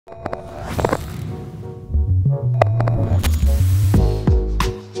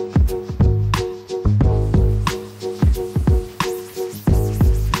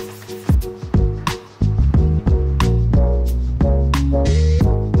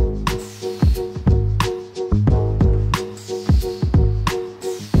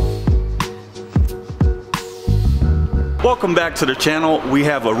Welcome back to the channel. We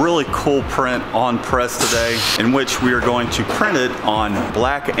have a really cool print on press today in which we are going to print it on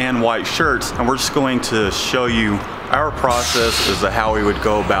black and white shirts, and we're just going to show you our process as to how we would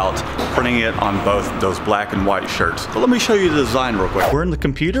go about printing it on both those black and white shirts. But let me show you the design real quick. We're in the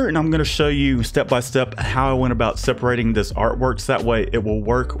computer and I'm going to show you step by step how I went about separating this artwork so that way it will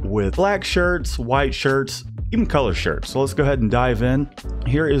work with black shirts, white shirts, even color shirts. So let's go ahead and dive in.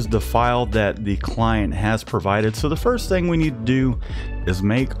 Here is the file that the client has provided. So the first thing we need to do is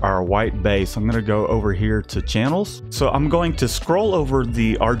make our white base. I'm going to go over here to channels. So I'm going to scroll over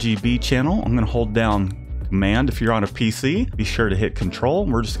the RGB channel. I'm going to hold down Command. If you're on a PC, be sure to hit Control.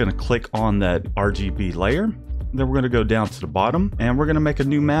 We're just going to click on that RGB layer. Then we're going to go down to the bottom and we're going to make a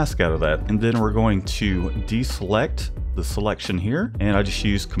new mask out of that. And then we're going to deselect the selection here, and I just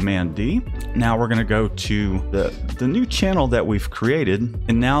use Command D. Now we're going to go to the new channel that we've created,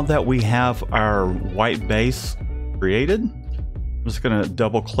 and now that we have our white base created, I'm just going to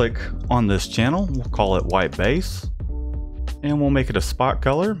double click on this channel. We'll call it white base, and we'll make it a spot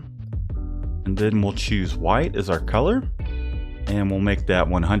color, and then we'll choose white as our color, and we'll make that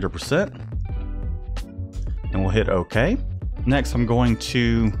 100%, and we'll hit OK. Next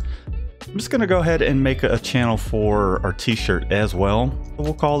I'm just going to go ahead and make a channel for our t-shirt as well.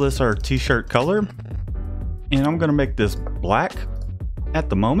 We'll call this our t-shirt color, and I'm going to make this black at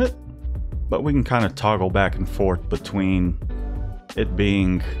the moment, but we can kind of toggle back and forth between it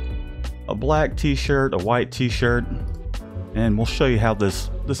being a black t-shirt, a white t-shirt, and we'll show you how this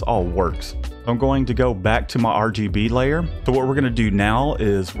all works. I'm going to go back to my RGB layer. So what we're going to do now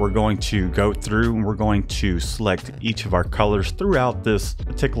is we're going to go through and we're going to select each of our colors throughout this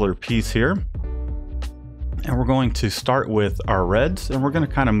particular piece here. And we're going to start with our reds, and we're going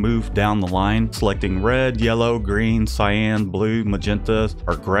to kind of move down the line, selecting red, yellow, green, cyan, blue, magenta,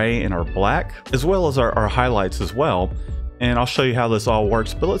 our gray, and our black, as well as our highlights as well. And I'll show you how this all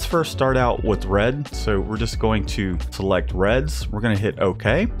works, but let's first start out with red. So we're just going to select reds. We're going to hit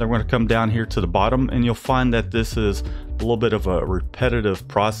OK. Then we're going to come down here to the bottom, and you'll find that this is a little bit of a repetitive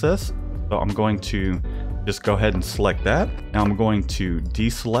process. So I'm going to just go ahead and select that. Now I'm going to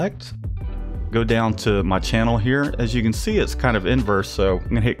deselect, go down to my channel here. As you can see, it's kind of inverse. So I'm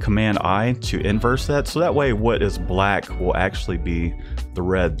going to hit Command I to inverse that. So that way what is black will actually be the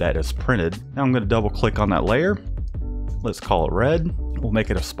red that is printed. Now I'm going to double click on that layer. Let's call it red. We'll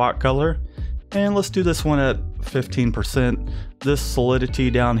make it a spot color, and let's do this one at 15%. This solidity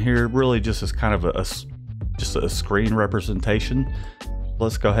down here really just is kind of just a screen representation.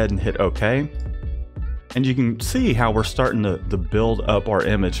 Let's go ahead and hit OK. And you can see how we're starting to build up our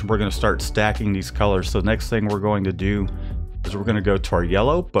image. We're going to start stacking these colors. So next thing we're going to do is we're going to go to our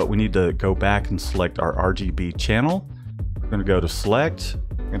yellow, but we need to go back and select our RGB channel. We're going to go to select,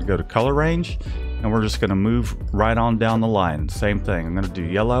 we're going to go to color range, and we're just going to move right on down the line. Same thing. I'm going to do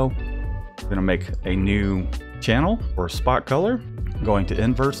yellow. I'm going to make a new channel or spot color. I'm going to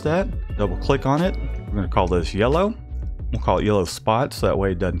inverse that, double click on it. We're going to call this yellow. We'll call it yellow spot so that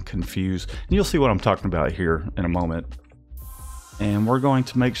way it doesn't confuse. And you'll see what I'm talking about here in a moment. And we're going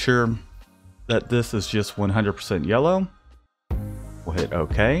to make sure that this is just 100% yellow. We'll hit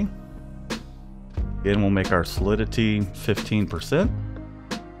OK. Again, we'll make our solidity 15%.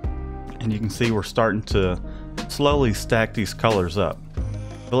 And you can see we're starting to slowly stack these colors up.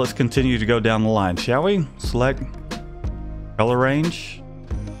 So let's continue to go down the line, shall we? Select color range.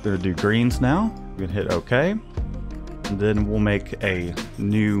 We're going to do greens now. We're going to hit OK. And then we'll make a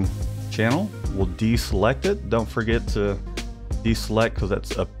new channel. We'll deselect it. Don't forget to deselect because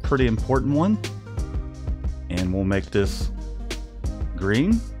that's a pretty important one. And we'll make this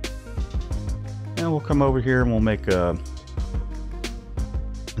green. And we'll come over here and we'll make a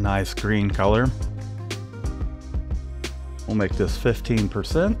nice green color. We'll make this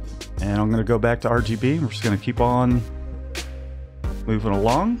 15%, and I'm going to go back to RGB. We're just going to keep on moving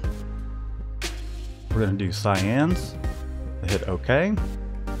along. We're going to do cyans. Hit OK.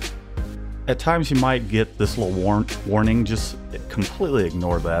 At times you might get this little warning, just completely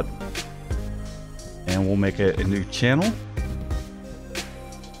ignore that. And we'll make a new channel.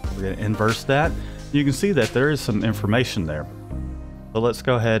 We're going to inverse that. You can see that there is some information there. So let's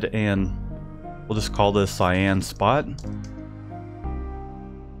go ahead and we'll just call this cyan spot.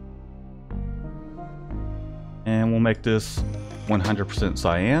 And we'll make this 100%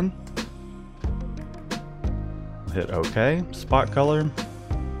 cyan. We'll hit OK. Spot color.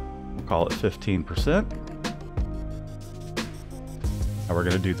 We'll call it 15%. Now we're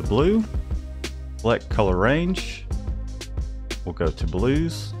going to do the blue. Select color range. We'll go to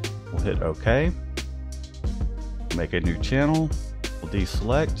blues. We'll hit OK. Make a new channel. We'll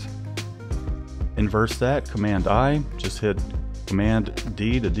deselect. inverse that, Command I, just hit Command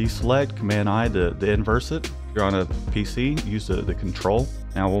D to deselect, Command I to inverse it. If you're on a PC, use the control.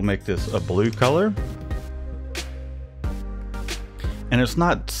 Now we'll make this a blue color. And it's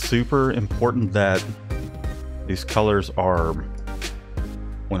not super important that these colors are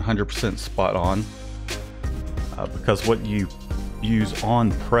 100% spot on, because what you use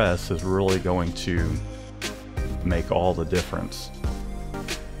on press is really going to make all the difference.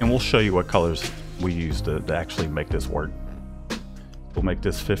 And we'll show you what colors we use to actually make this work. We'll make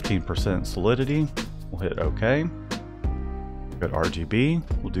this 15% solidity. We'll hit OK. Go to RGB.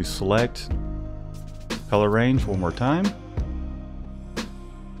 We'll do select color range one more time.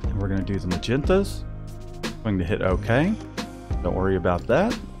 And we're going to do the magentas. I'm going to hit OK. Don't worry about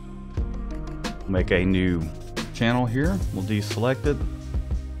that. We'll make a new channel here. We'll deselect it.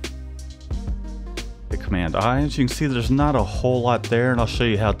 Hit Command I. As you can see, there's not a whole lot there, and I'll show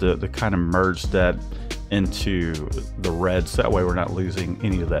you how to kind of merge that into the red, so that way we're not losing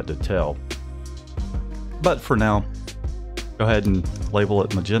any of that detail. But for now, go ahead and label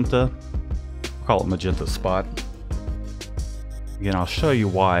it magenta. Call it magenta spot. Again, I'll show you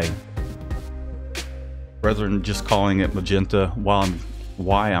why, rather than just calling it magenta,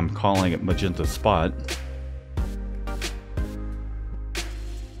 why I'm calling it magenta spot.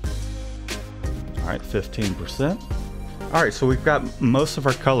 All right, 15%. All right, so we've got most of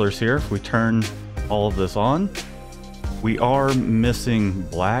our colors here. If we turn all of this on, we are missing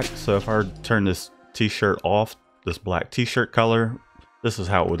black. So if I were to turn this t-shirt off, this black t-shirt color, this is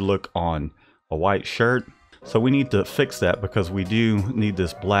how it would look on a white shirt. So we need to fix that because we do need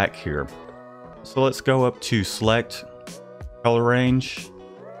this black here. So let's go up to select color range,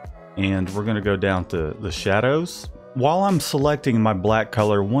 and we're going to go down to the shadows. While I'm selecting my black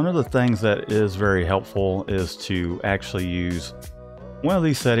color, one of the things that is very helpful is to actually use one of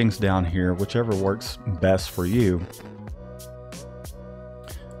these settings down here, whichever works best for you.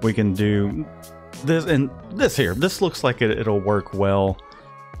 We can do this, and this here, this looks like it'll work well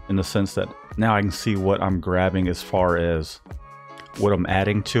in the sense that now I can see what I'm grabbing as far as what I'm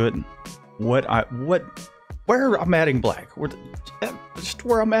adding to it. Where I'm adding black, just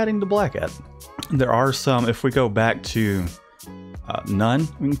where I'm adding the black at. There are some, if we go back to none,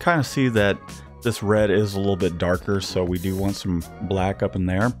 we can kind of see that this red is a little bit darker, so we do want some black up in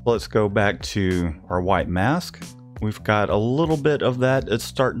there. Let's go back to our white mask. We've got a little bit of that. It's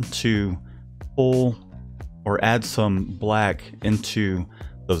starting to pull or add some black into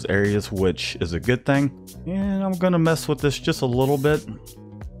those areas, which is a good thing. And I'm gonna mess with this just a little bit.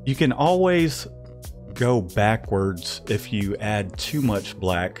 You can always go backwards if you add too much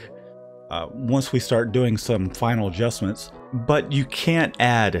black once we start doing some final adjustments, but you can't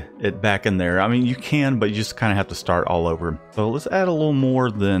add it back in there. I mean, you can, but you just kind of have to start all over. So let's add a little more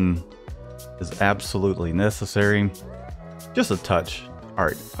than is absolutely necessary. Just a touch. All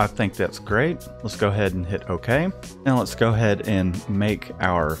right, I think that's great. Let's go ahead and hit OK. Now let's go ahead and make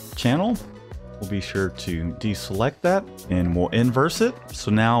our channel. We'll be sure to deselect that and we'll inverse it.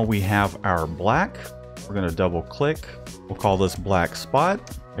 So now we have our black. We're going to double click. We'll call this black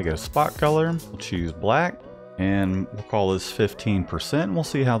spot. Make it a spot color. We'll choose black and we'll call this 15%. We'll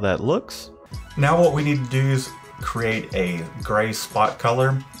see how that looks. Now what we need to do is create a gray spot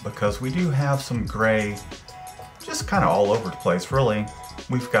color, because we do have some gray just kind of all over the place, really.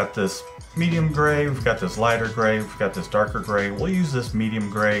 We've got this medium gray, we've got this lighter gray, we've got this darker gray. We'll use this medium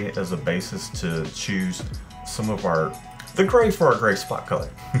gray as a basis to choose some of the gray for our gray spot color.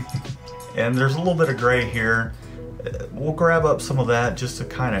 And there's a little bit of gray here. We'll grab up some of that just to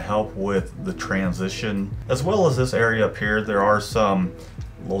kind of help with the transition. As well as this area up here, there are some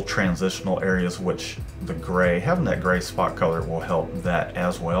little transitional areas which the gray, having that gray spot color will help that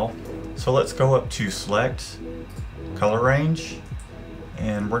as well. So let's go up to select color range,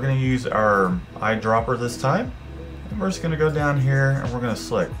 and we're going to use our eyedropper this time. And we're just going to go down here and we're going to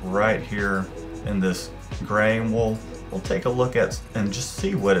select right here in this gray, and we'll take a look at and just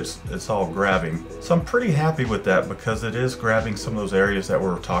see what it's all grabbing. So I'm pretty happy with that because it is grabbing some of those areas that we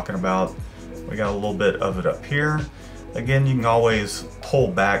were talking about. We got a little bit of it up here. Again, you can always pull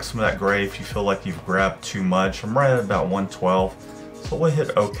back some of that gray if you feel like you've grabbed too much. I'm right at about 112. So we'll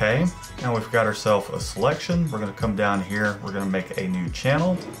hit OK. Now we've got ourselves a selection. We're going to come down here. We're going to make a new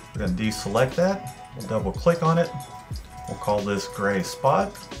channel. We're going to deselect that. We'll double click on it. We'll call this gray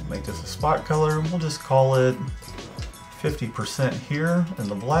spot. We'll make this a spot color. We'll just call it 50% here in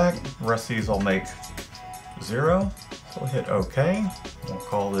the black. The rest of these I'll make 0. So we'll hit OK. We'll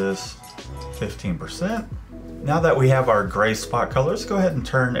call this 15%. Now that we have our gray spot color, let's go ahead and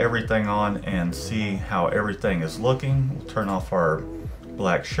turn everything on and see how everything is looking. We'll turn off our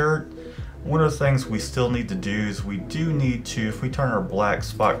black shirt. One of the things we still need to do is we do need to, if we turn our black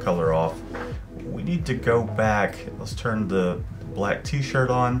spot color off, we need to go back. Let's turn the black t-shirt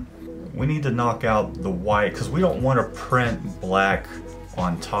on. We need to knock out the white because we don't want to print black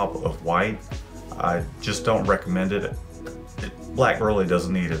on top of white. I just don't recommend it. Black really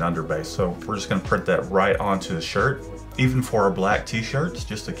doesn't need an underbase, so we're just going to print that right onto the shirt, even for our black t-shirts,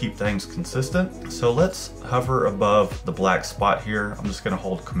 just to keep things consistent. So let's hover above the black spot here. I'm just going to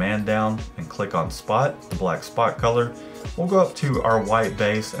hold Command down and click on spot, the black spot color. We'll go up to our white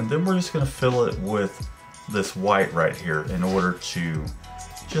base, and then we're just going to fill it with this white right here in order to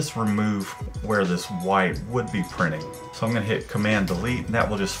just remove where this white would be printing. So I'm going to hit Command delete, and that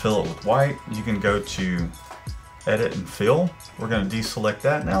will just fill it with white. You can go to edit and fill. We're going to deselect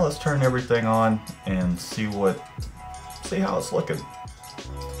that. Now let's turn everything on and see how it's looking.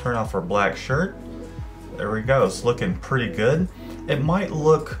 Turn off our black shirt. There we go. It's looking pretty good. It might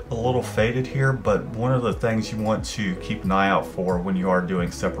look a little faded here, but one of the things you want to keep an eye out for when you are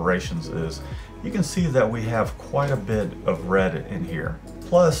doing separations is you can see that we have quite a bit of red in here.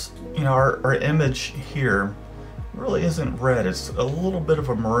 Plus, you know, our image here really isn't red. It's a little bit of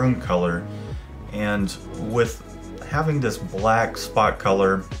a maroon color, and with having this black spot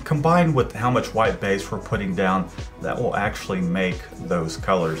color combined with how much white base we're putting down, that will actually make those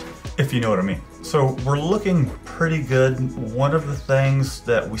colors, if you know what I mean. So we're looking pretty good. One of the things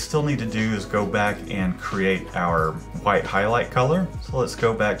that we still need to do is go back and create our white highlight color. So let's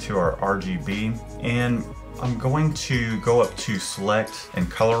go back to our RGB, and I'm going to go up to select and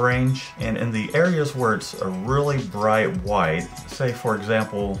color range, and in the areas where it's a really bright white, say for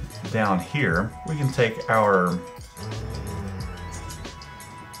example down here, we can take our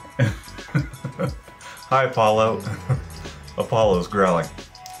hi Apollo. Apollo's growling.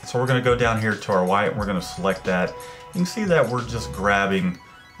 So we're going to go down here to our white, and we're going to select that. You can see that we're just grabbing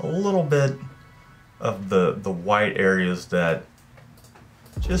a little bit of the white areas that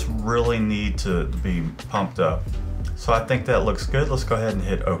just really need to be pumped up. So I think that looks good. Let's go ahead and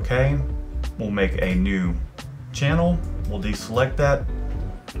hit OK. We'll make a new channel. We'll deselect that.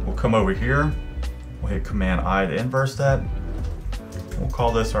 We'll come over here. We'll hit Command I to inverse that. We'll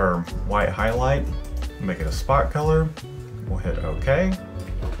call this our white highlight. Make it a spot color. We'll hit OK.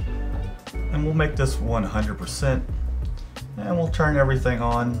 And we'll make this 100%. And we'll turn everything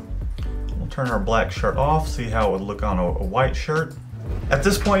on. We'll turn our black shirt off, see how it would look on a white shirt. At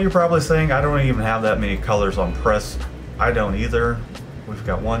this point, you're probably saying, I don't even have that many colors on press. I don't either. We've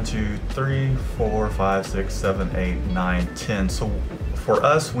got 1, 2, 3, 4, 5, 6, 7, 8, 9, 10. So for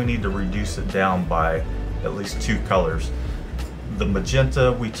us, we need to reduce it down by at least 2 colors. The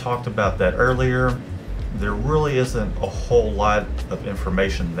magenta, we talked about that earlier. There really isn't a whole lot of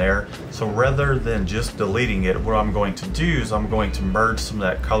information there. So rather than just deleting it, what I'm going to do is I'm going to merge some of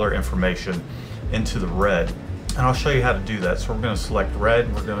that color information into the red. And I'll show you how to do that. So we're going to select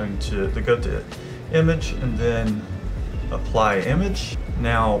red. We're going to go to image and then apply image.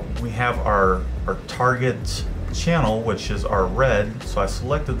 Now we have our target channel, which is our red. So I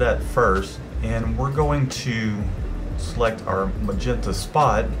selected that first, and we're going to select our magenta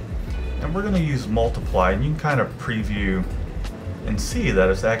spot, and we're going to use multiply, and you can kind of preview and see that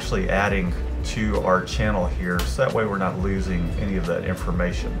it's actually adding to our channel here, so that way we're not losing any of that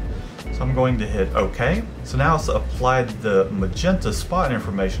information. So I'm going to hit OK. So now it's applied the magenta spot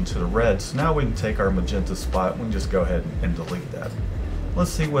information to the red, so now we can take our magenta spot, we can just go ahead and delete that.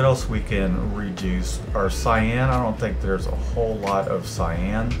 Let's see what else we can reduce. Our cyan, I don't think there's a whole lot of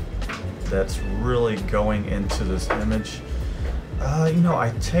cyan that's really going into this image. You know,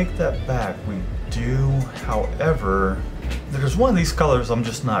 I take that back. We do, however, there's one of these colors I'm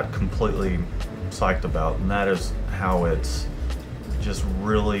just not completely psyched about, and that is how it's just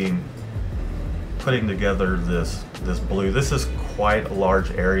really putting together this blue. This is quite a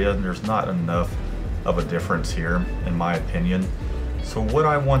large area, and there's not enough of a difference here, in my opinion. So what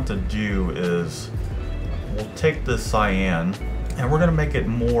I want to do is we'll take this cyan, and we're going to make it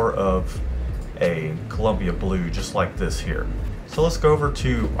more of a Columbia blue, just like this here. So let's go over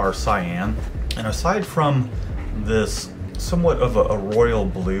to our cyan, and aside from this somewhat of a royal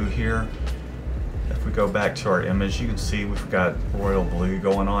blue here, if we go back to our image, you can see we've got royal blue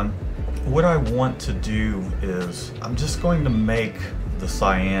going on. What I want to do is I'm just going to make the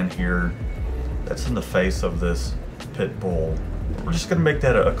cyan here that's in the face of this pit bull, we're just going to make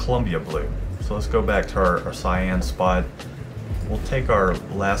that a Columbia blue. So let's go back to our cyan spot. We'll take our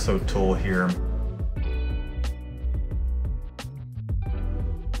lasso tool here.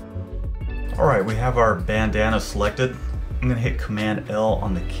 Alright, we have our bandana selected. I'm going to hit Command L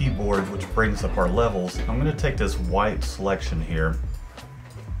on the keyboard, which brings up our levels. I'm going to take this white selection here,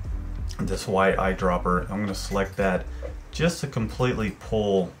 this white eyedropper. I'm going to select that just to completely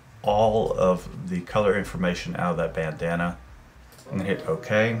pull all of the color information out of that bandana. I'm going to hit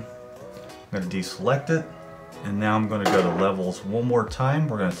OK. I'm going to deselect it, and now I'm going to go to levels one more time.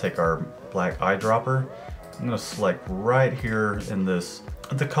 We're going to take our black eyedropper. I'm going to select right here in this,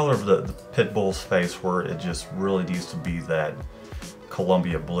 the color of the pit bull's face, where it just really needs to be that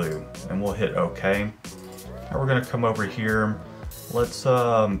Columbia blue, and we'll hit OK. Now we're going to come over here. Let's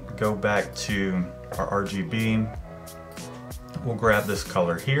go back to our RGB. We'll grab this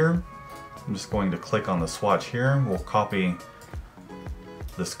color here. I'm just going to click on the swatch here. We'll copy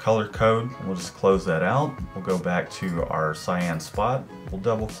this color code. We'll just close that out. We'll go back to our cyan spot. We'll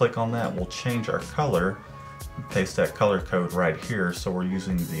double click on that. We'll change our color. Paste that color code right here so we're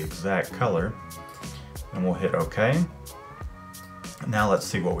using the exact color. And we'll hit OK. Now let's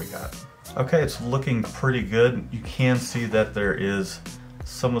see what we got. Okay, it's looking pretty good. You can see that there is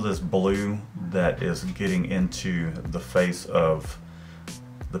some of this blue that is getting into the face of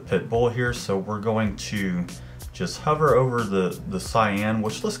the pit bull here. So we're going to just hover over the cyan,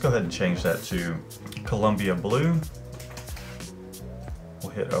 which let's go ahead and change that to Columbia blue.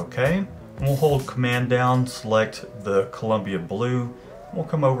 We'll hit OK. And we'll hold Command down, select the Columbia blue. We'll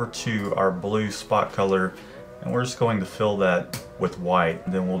come over to our blue spot color, and we're just going to fill that with white.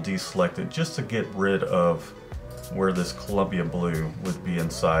 Then we'll deselect it just to get rid of where this Columbia blue would be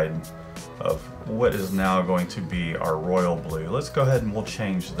inside of what is now going to be our royal blue. Let's go ahead and we'll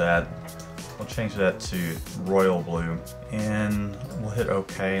change that. We'll change that to royal blue, and we'll hit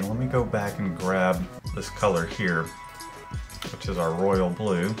OK. And let me go back and grab this color here, which is our royal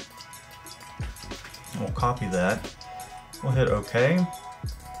blue. And we'll copy that. We'll hit OK.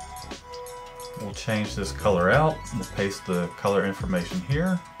 We'll change this color out. We'll paste the color information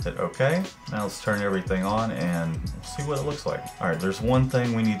here, hit OK. Now let's turn everything on and see what it looks like. Alright, there's one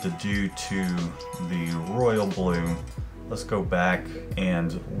thing we need to do to the royal blue. Let's go back,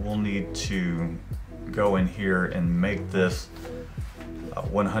 and we'll need to go in here and make this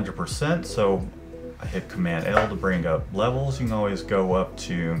 100%. So I hit Command L to bring up levels. You can always go up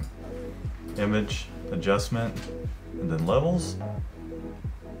to Image, Adjustment, and then Levels.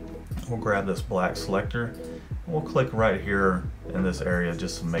 We'll grab this black selector. We'll click right here in this area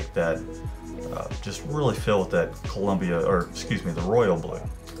just to make that just really fill with that Columbia, or excuse me, the royal blue.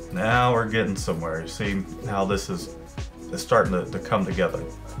 Now we're getting somewhere. You see how this is starting to come together.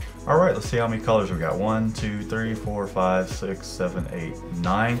 All right, let's see how many colors we got. 1, 2, 3, 4, 5, 6, 7, 8,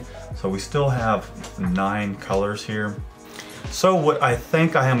 9. So we still have 9 colors here. So what I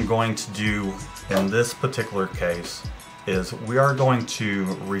think I am going to do in this particular case is we are going to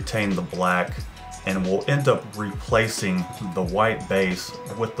retain the black, and we'll end up replacing the white base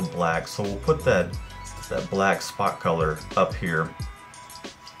with the black. So we'll put that black spot color up here,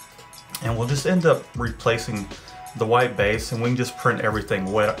 and we'll just end up replacing the white base, and we can just print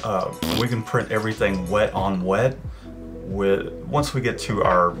everything wet. We can print everything wet on wet once we get to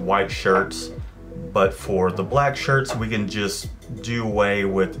our white shirts. But for the black shirts, we can just do away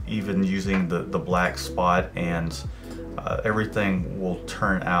with even using the black spot, and everything will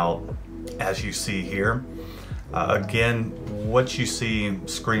turn out as you see here. Again, what you see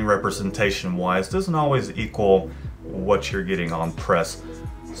screen representation wise doesn't always equal what you're getting on press.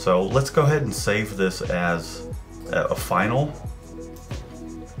 So let's go ahead and save this as a final,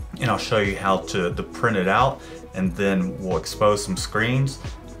 and I'll show you how to print it out, and then we'll expose some screens,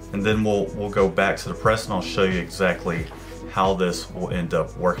 and then we'll go back to the press, and I'll show you exactly how this will end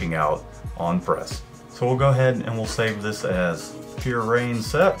up working out on press. So we'll go ahead and we'll save this as Pure Rain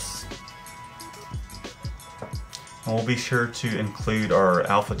Seps. And we'll be sure to include our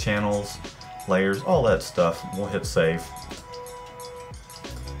alpha channels, layers, all that stuff. We'll hit save.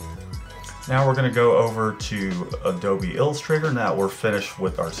 Now we're going to go over to Adobe Illustrator. Now we're finished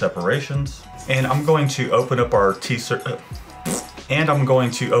with our separations. And I'm going to open up our t-shirt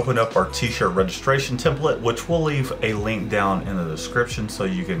registration template, which we'll leave a link down in the description so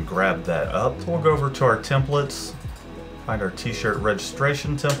you can grab that up. So we'll go over to our templates, find our t-shirt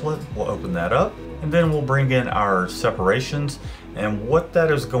registration template, we'll open that up, and then we'll bring in our separations. And what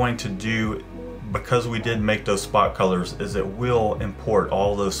that is going to do, because we did make those spot colors, is it will import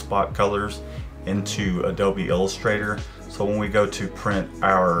all those spot colors into Adobe Illustrator. So when we go to print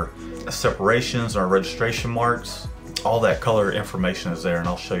our separations, our registration marks, all that color information is there, and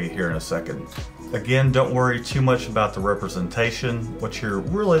I'll show you here in a second. Again, don't worry too much about the representation. What you're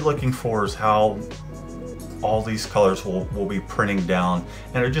really looking for is how all these colors will be printing down,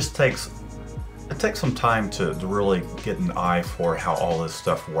 and it takes some time to really get an eye for how all this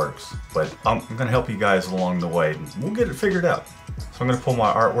stuff works. But I'm gonna help you guys along the way. We'll get it figured out. So I'm going to pull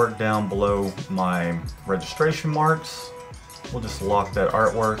my artwork down below my registration marks. We'll just lock that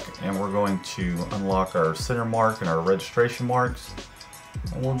artwork, and we're going to unlock our center mark and our registration marks.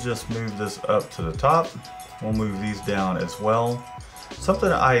 And we'll just move this up to the top. We'll move these down as well.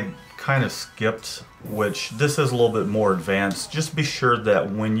 Something I kind of skipped, which this is a little bit more advanced. Just be sure that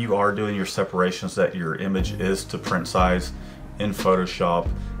when you are doing your separations that your image is to print size in Photoshop,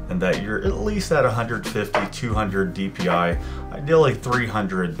 and that you're at least at 150, 200 DPI, ideally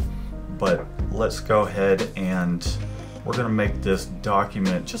 300, but let's go ahead and we're going to make this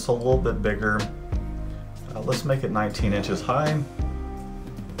document just a little bit bigger. Let's make it 19 inches high.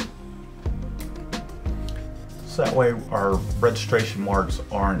 So that way our registration marks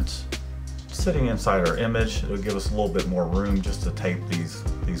aren't sitting inside our image. It'll give us a little bit more room just to tape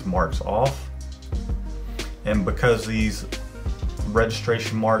these marks off. And because these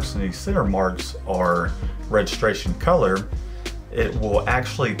registration marks and these center marks are registration color, it will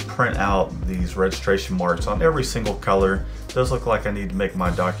actually print out these registration marks on every single color. It does look like I need to make my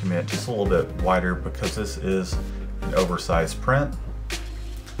document just a little bit wider because this is an oversized print.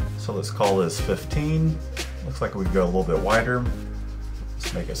 So let's call this 15. Looks like we go a little bit wider.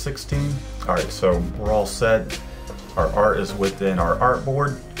 Let's make it 16. All right, so we're all set. Our art is within our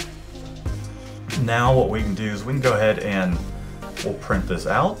artboard. Now what we can do is we can go ahead and we'll print this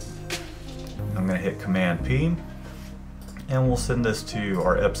out. I'm going to hit Command P, and we'll send this to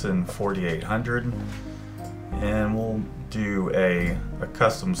our Epson 4800, and we'll do a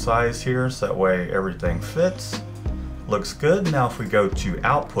custom size here so that way everything fits. Looks good. Now if we go to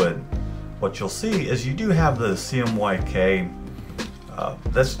output, what you'll see is you do have the CMYK.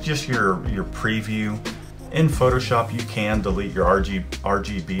 That's just your preview. In Photoshop, you can delete your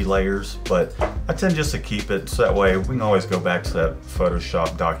RGB layers, but I tend just to keep it so that way we can always go back to that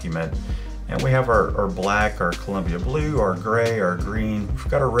Photoshop document. And we have our black, our Columbia blue, our gray, our green. We've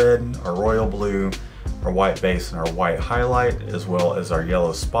got our red, our royal blue, our white base, and our white highlight, as well as our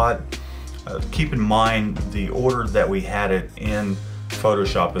yellow spot. Keep in mind the order that we had it in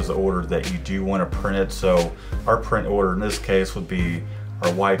Photoshop is the order that you do want to print it. So our print order in this case would be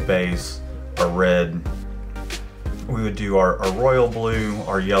our white base, our red, we would do our royal blue,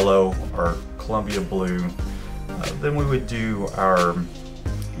 our yellow, our Columbia blue, then we would do our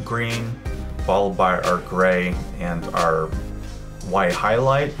green, followed by our gray and our white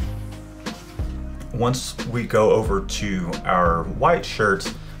highlight. Once we go over to our white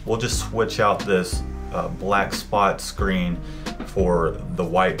shirts, we'll just switch out this black spot screen for the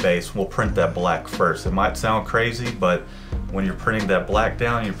white base. We'll print that black first. It might sound crazy, but when you're printing that black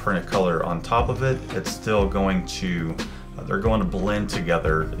down, you print a color on top of it, it's still going to, they're going to blend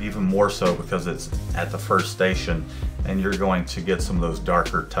together even more so because it's at the first station and you're going to get some of those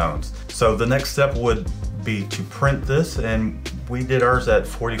darker tones. So the next step would be to print this, and we did ours at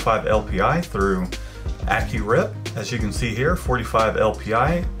 45 LPI through AccuRip. As you can see here, 45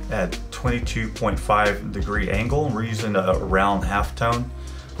 LPI at 22.5 degree angle, and we're using a round halftone.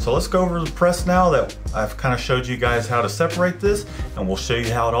 So let's go over the press now that I've kind of showed you guys how to separate this, and we'll show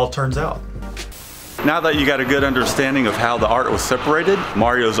you how it all turns out. Now that you got a good understanding of how the art was separated,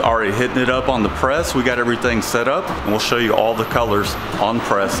 Mario's already hitting it up on the press. We got everything set up, and we'll show you all the colors on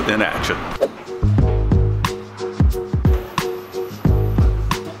press in action.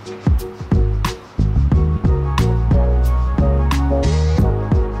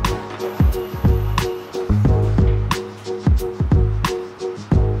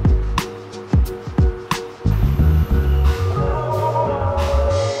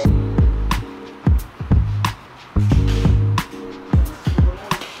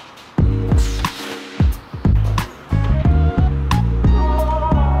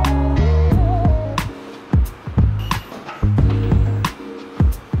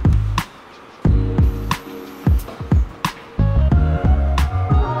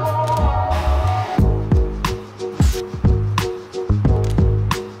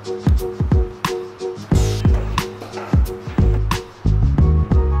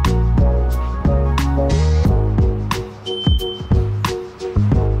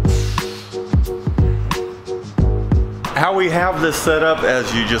 How we have this set up,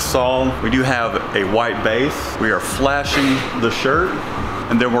 as you just saw, we do have a white base. We are flashing the shirt,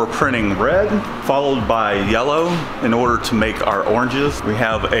 and then we're printing red, followed by yellow in order to make our oranges. We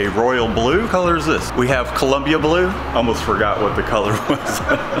have a royal blue. What color is this? We have Columbia blue. Almost forgot what the color was.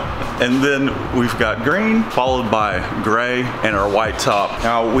 And then we've got green, followed by gray, and our white top.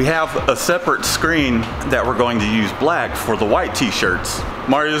 Now we have a separate screen that we're going to use black for the white t-shirts.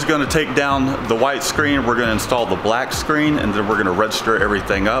 Mario's gonna take down the white screen, we're gonna install the black screen, and then we're gonna register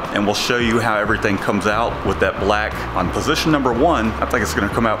everything up, and we'll show you how everything comes out with that black on position number 1. I think it's gonna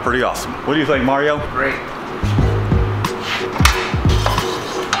come out pretty awesome. What do you think, Mario? Great.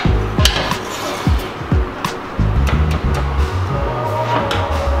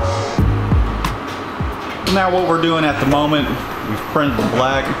 Now what we're doing at the moment, we've printed the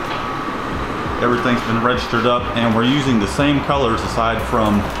black, everything's been registered up, and we're using the same colors aside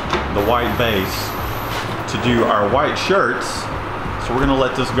from the white base to do our white shirts. So we're gonna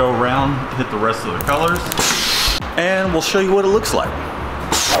let this go around, hit the rest of the colors, and we'll show you what it looks like.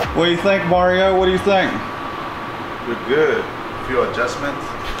 What do you think, Mario? What do you think? Look good. A few adjustments.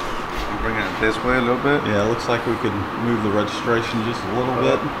 I'm bringing it this way a little bit. Yeah, it looks like we could move the registration just a little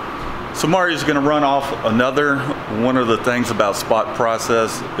bit. So Mario's gonna run off another. One of the things about spot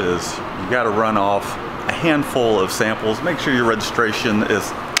process is you gotta run off a handful of samples. Make sure your registration is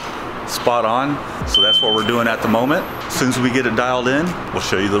spot on. So that's what we're doing at the moment. As soon as we get it dialed in, we'll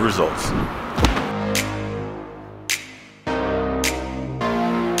show you the results.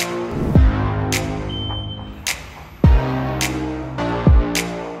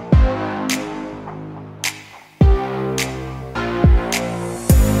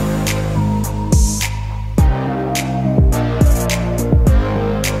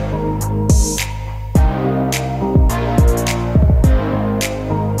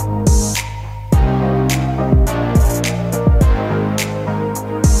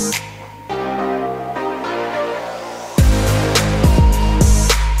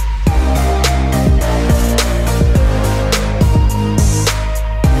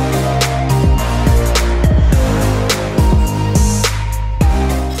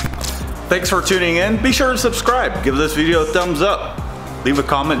 Thanks for tuning in. Be sure to subscribe. Give this video a thumbs up. Leave a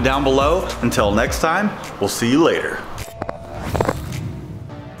comment down below. Until next time, we'll see you later.